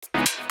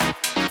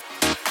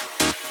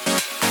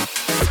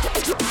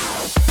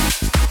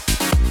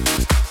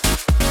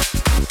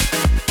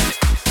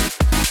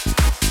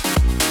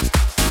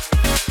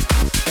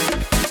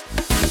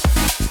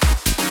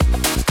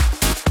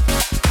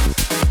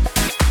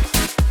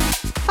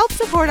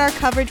support our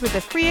coverage with a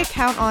free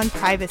account on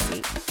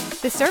Privacy,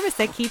 the service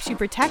that keeps you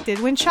protected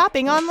when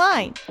shopping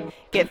online.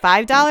 Get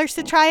 $5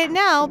 to try it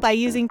now by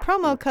using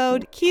promo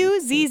code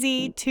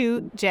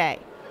QZZ2J.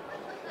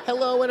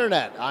 Hello,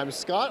 Internet. I'm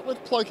Scott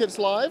with Plug Hits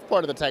Live,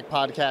 part of the Tech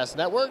Podcast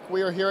Network.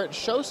 We are here at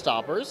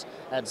Showstoppers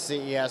at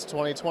CES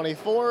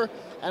 2024,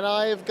 and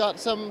I've got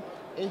some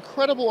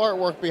incredible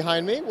artwork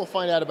behind me. We'll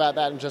find out about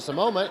that in just a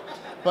moment.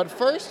 But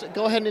first,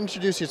 go ahead and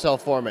introduce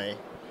yourself for me.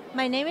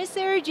 My name is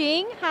Sarah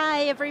Jing.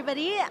 Hi,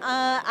 everybody.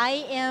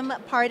 I am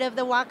part of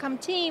the Wacom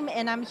team,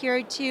 and I'm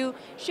here to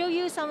show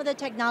you some of the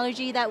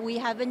technology that we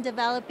have been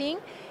developing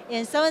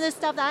and some of the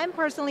stuff that I'm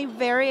personally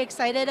very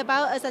excited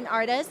about as an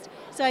artist.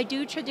 So I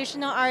do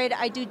traditional art,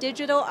 I do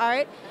digital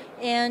art,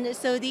 and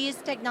so these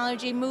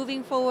technology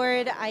moving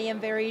forward, I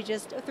am very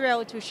just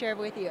thrilled to share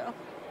with you.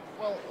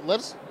 Well,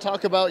 let's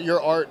talk about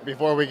your art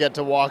before we get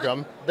to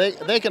Wacom.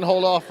 They can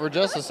hold off for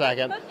just a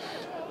second.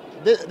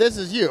 This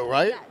is you,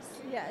 right?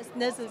 Yes,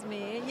 this is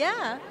me.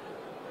 Yeah.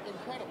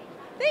 Incredible.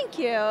 Thank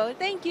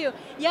you.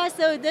 Yeah,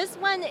 so this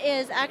one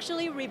is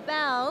actually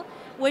Rebel,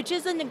 which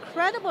is an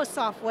incredible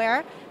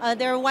software.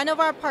 They're one of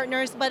our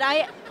partners, but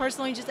I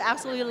personally just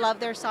absolutely love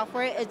their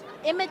software. It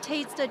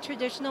imitates the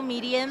traditional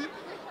medium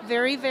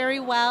very, very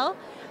well.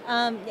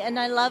 And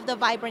I love the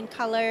vibrant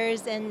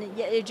colors, and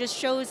it just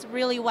shows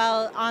really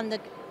well on the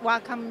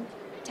Wacom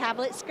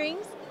tablet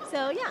screens.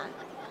 So, yeah.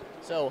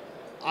 So,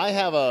 I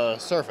have a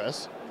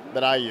Surface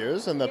that I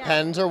use, and the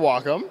pens are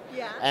Wacom.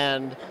 Yeah.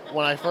 And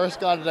when I first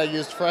got it, I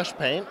used Fresh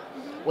Paint,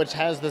 which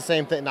has the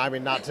same thing. I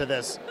mean, not to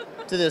this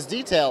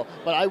detail,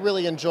 but I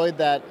really enjoyed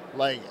that,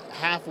 like,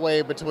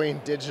 halfway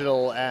between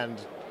digital and,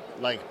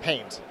 like,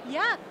 paint.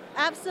 Yeah,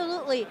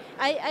 absolutely.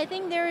 I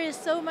think there is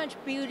so much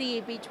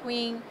beauty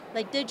between,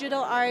 like,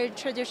 digital art,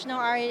 traditional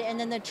art, and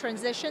then the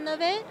transition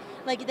of it.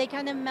 Like, they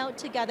kind of melt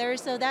together.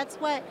 So that's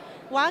what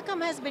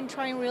Wacom has been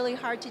trying really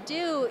hard to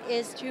do,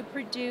 is to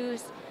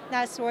produce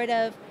that sort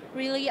of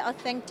really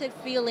authentic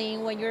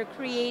feeling when you're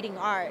creating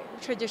art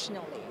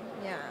traditionally.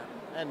 Yeah.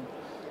 And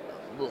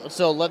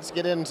so let's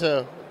get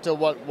into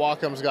what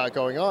Wacom's got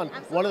going on.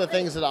 Absolutely. One of the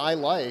things that I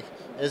like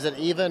is that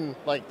even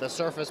like the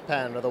Surface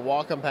Pen or the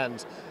Wacom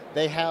pens,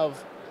 they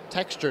have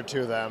texture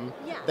to them.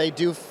 Yeah. They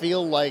do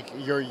feel like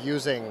you're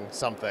using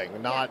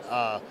something, not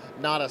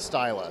a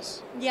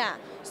stylus. Yeah.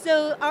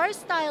 So our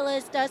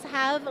stylus does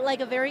have like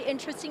a very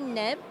interesting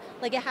nib.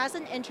 Like, it has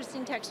an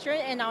interesting texture,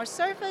 and our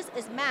surface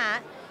is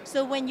matte.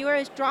 So when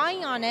you're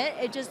drawing on it,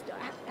 it just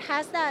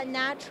has that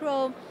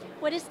natural,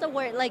 what is the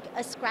word, like a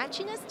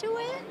scratchiness to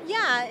it?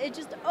 Yeah, it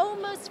just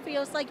almost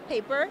feels like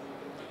paper.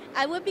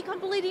 I would be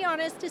completely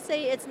honest to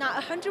say it's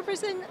not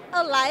 100%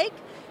 alike,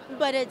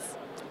 but it's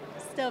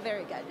still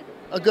very good.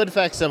 A good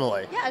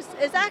facsimile. Yes,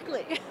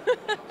 exactly.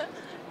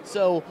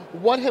 So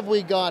what have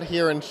we got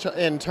here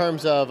in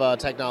terms of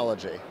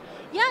technology?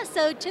 Yeah,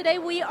 so today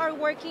we are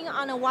working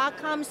on a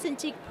Wacom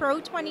Cintiq Pro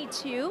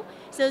 22.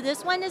 So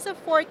this one is a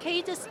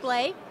 4K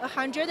display,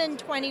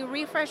 120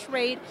 refresh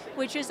rate,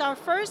 which is our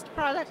first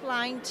product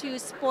line to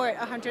support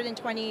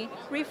 120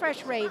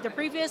 refresh rate. The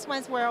previous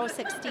ones were all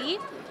 60.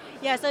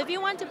 Yeah, so if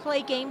you want to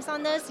play games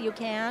on this, you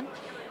can.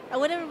 I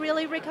wouldn't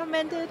really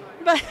recommend it,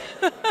 but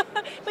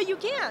but you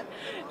can,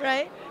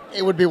 right?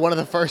 It would be one of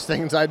the first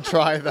things I'd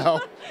try, though.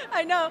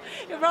 I know,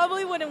 you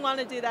probably wouldn't want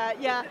to do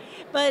that, yeah.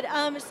 But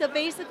so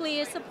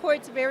basically it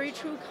supports very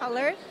true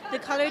color. The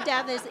color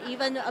depth is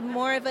even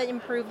more of an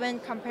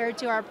improvement compared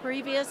to our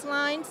previous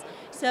lines.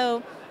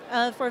 So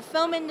for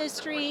film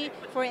industry,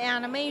 for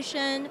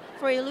animation,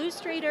 for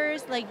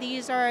illustrators, like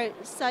these are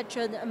such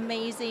an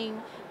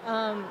amazing,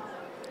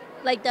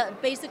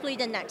 basically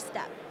the next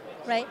step.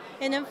 Right?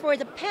 And then for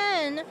the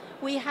pen,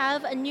 we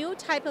have a new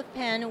type of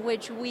pen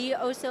which we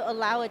also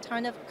allow a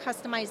ton of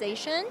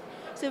customization.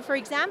 So for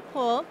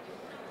example,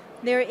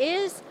 there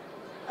is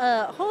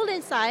a hole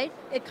inside,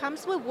 it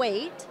comes with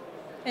weight,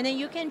 and then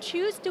you can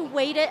choose to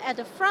weight it at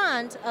the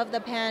front of the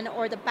pen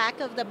or the back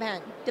of the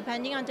pen,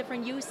 depending on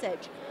different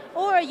usage.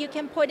 Or you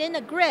can put in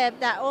a grip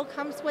that all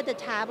comes with the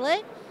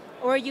tablet,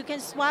 or you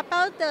can swap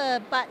out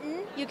the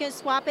button, you can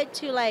swap it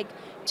to like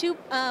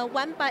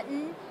one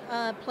button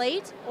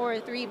plate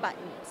or 3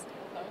 buttons.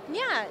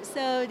 Yeah,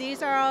 so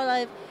these are all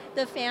of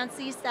the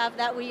fancy stuff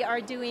that we are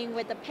doing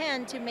with the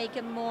pen to make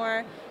it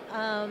more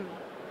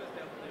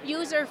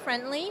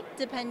user-friendly,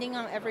 depending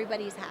on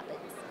everybody's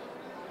habits.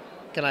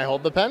 Can I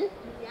hold the pen?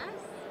 Yes.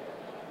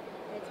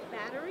 It's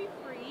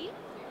battery-free.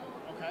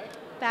 Okay.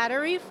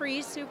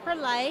 Battery-free, super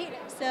light,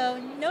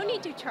 so no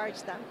need to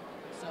charge them.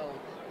 So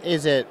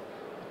is it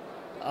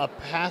a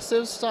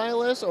passive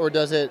stylus, or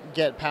does it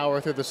get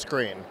power through the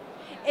screen?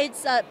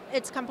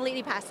 It's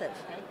completely passive.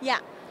 Yeah.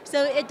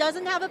 So it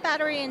doesn't have a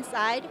battery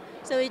inside.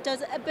 So it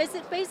does.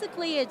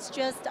 Basically, it's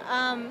just.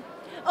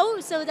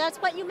 So that's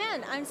what you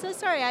meant. I'm so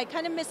sorry. I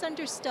kind of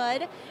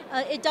misunderstood.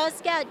 It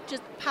does get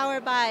just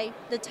powered by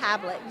the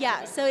tablet.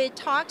 Yeah. So it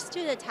talks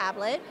to the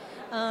tablet,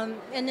 and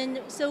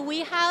then so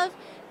we have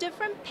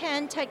different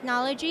pen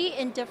technology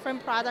in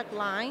different product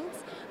lines.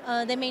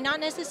 They may not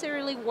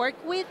necessarily work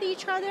with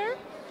each other,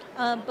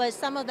 but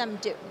some of them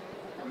do.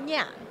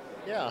 Yeah.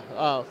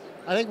 Yeah.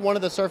 I think one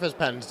of the Surface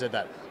pens did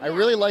that. I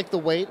really like the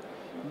weight,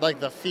 like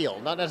the feel,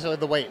 not necessarily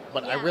the weight,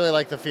 but I really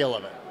like the feel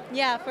of it.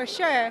 Yeah, for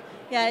sure.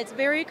 Yeah, it's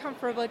very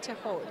comfortable to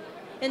hold.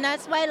 And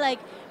that's why like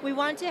we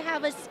want to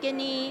have a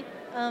skinny,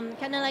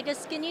 kind of like a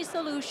skinny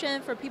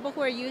solution for people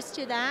who are used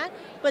to that.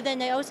 But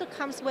then it also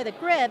comes with a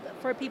grip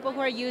for people who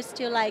are used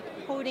to like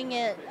holding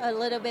it a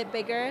little bit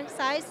bigger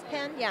size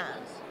pen. Yeah.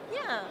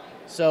 Yeah.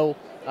 So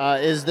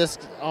is this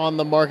on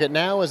the market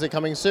now? Is it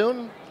coming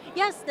soon?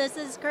 Yes, this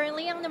is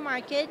currently on the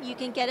market. You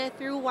can get it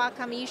through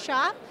Wacom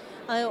eShop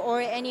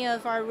or any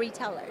of our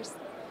retailers.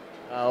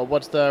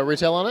 What's the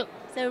retail on it?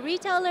 So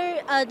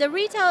the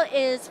retail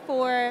is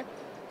for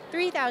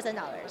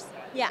 $3,000.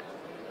 Yeah.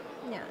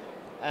 Yeah.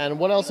 And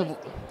what else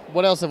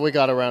have we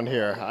got around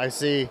here? I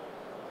see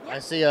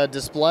a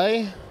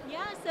display.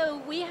 Yeah, so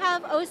we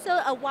have also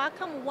a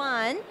Wacom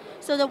One.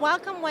 So the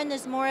Wacom One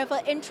is more of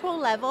an intro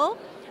level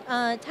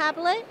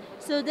tablet.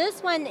 So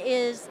this one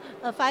is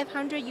a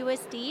 500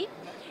 USD,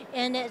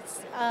 and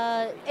it's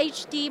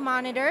HD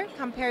monitor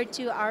compared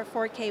to our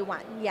 4K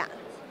one. Yeah.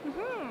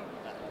 Mm-hmm.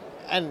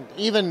 And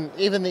even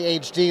the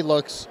HD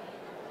looks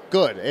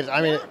good.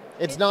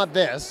 It's not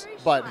this,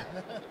 but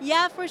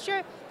yeah, for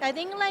sure. I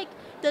think like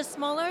the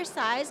smaller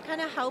size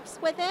kind of helps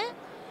with it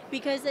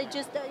because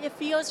it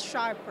feels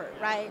sharper,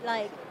 right?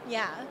 Like,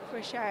 yeah,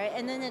 for sure.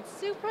 And then it's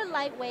super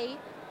lightweight,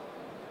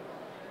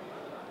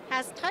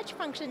 has touch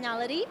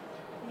functionality.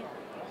 Yeah,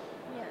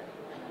 yeah.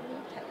 Let me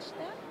touch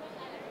that.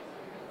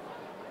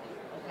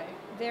 Okay.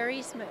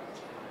 Very smooth.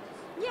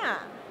 Yeah.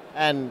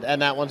 And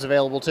that one's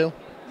available too?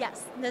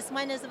 Yes, this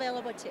one is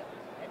available too.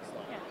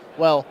 Excellent. Yeah.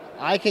 Well,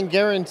 I can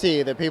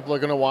guarantee that people are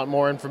going to want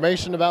more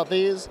information about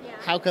these. Yeah.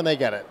 How can they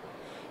get it?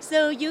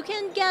 So you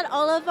can get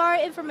all of our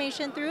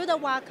information through the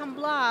Wacom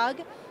blog.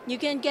 You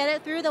can get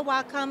it through the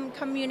Wacom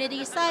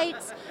community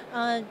sites.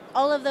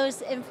 All of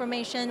those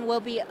information will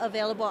be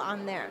available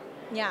on there.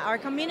 Yeah, our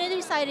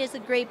community site is a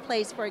great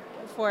place for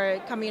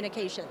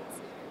communications.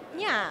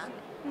 Yeah.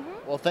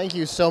 Mm-hmm. Well, thank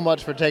you so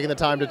much for taking the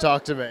time to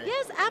talk to me.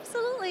 Yes,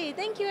 absolutely.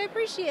 Thank you. I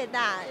appreciate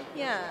that.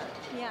 Yeah,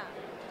 yeah.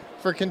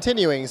 For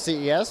continuing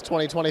CES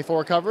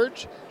 2024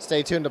 coverage,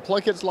 stay tuned to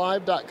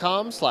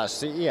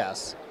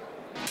plugkitslive.com/CES.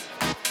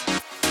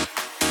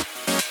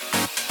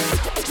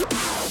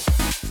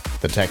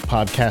 The Tech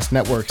Podcast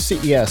Network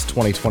CES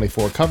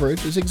 2024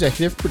 coverage is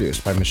executive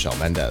produced by Michelle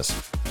Mendez.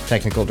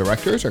 Technical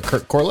directors are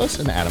Kurt Corliss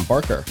and Adam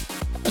Barker.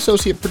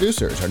 Associate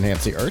producers are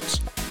Nancy Ertz,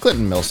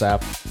 Clinton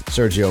Millsap,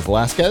 Sergio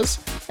Velasquez,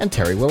 and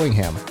Terry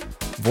Willingham.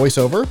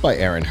 Voiceover by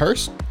Aaron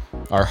Hurst.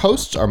 Our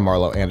hosts are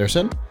Marlo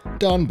Anderson,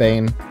 Don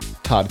Bain,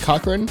 Todd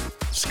Cochran,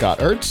 Scott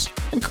Ertz,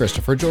 and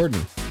Christopher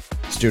Jordan.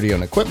 Studio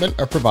and equipment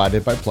are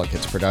provided by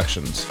Plugkits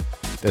Productions.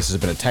 This has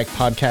been a Tech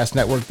Podcast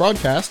Network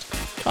broadcast,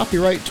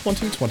 copyright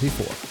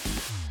 2024.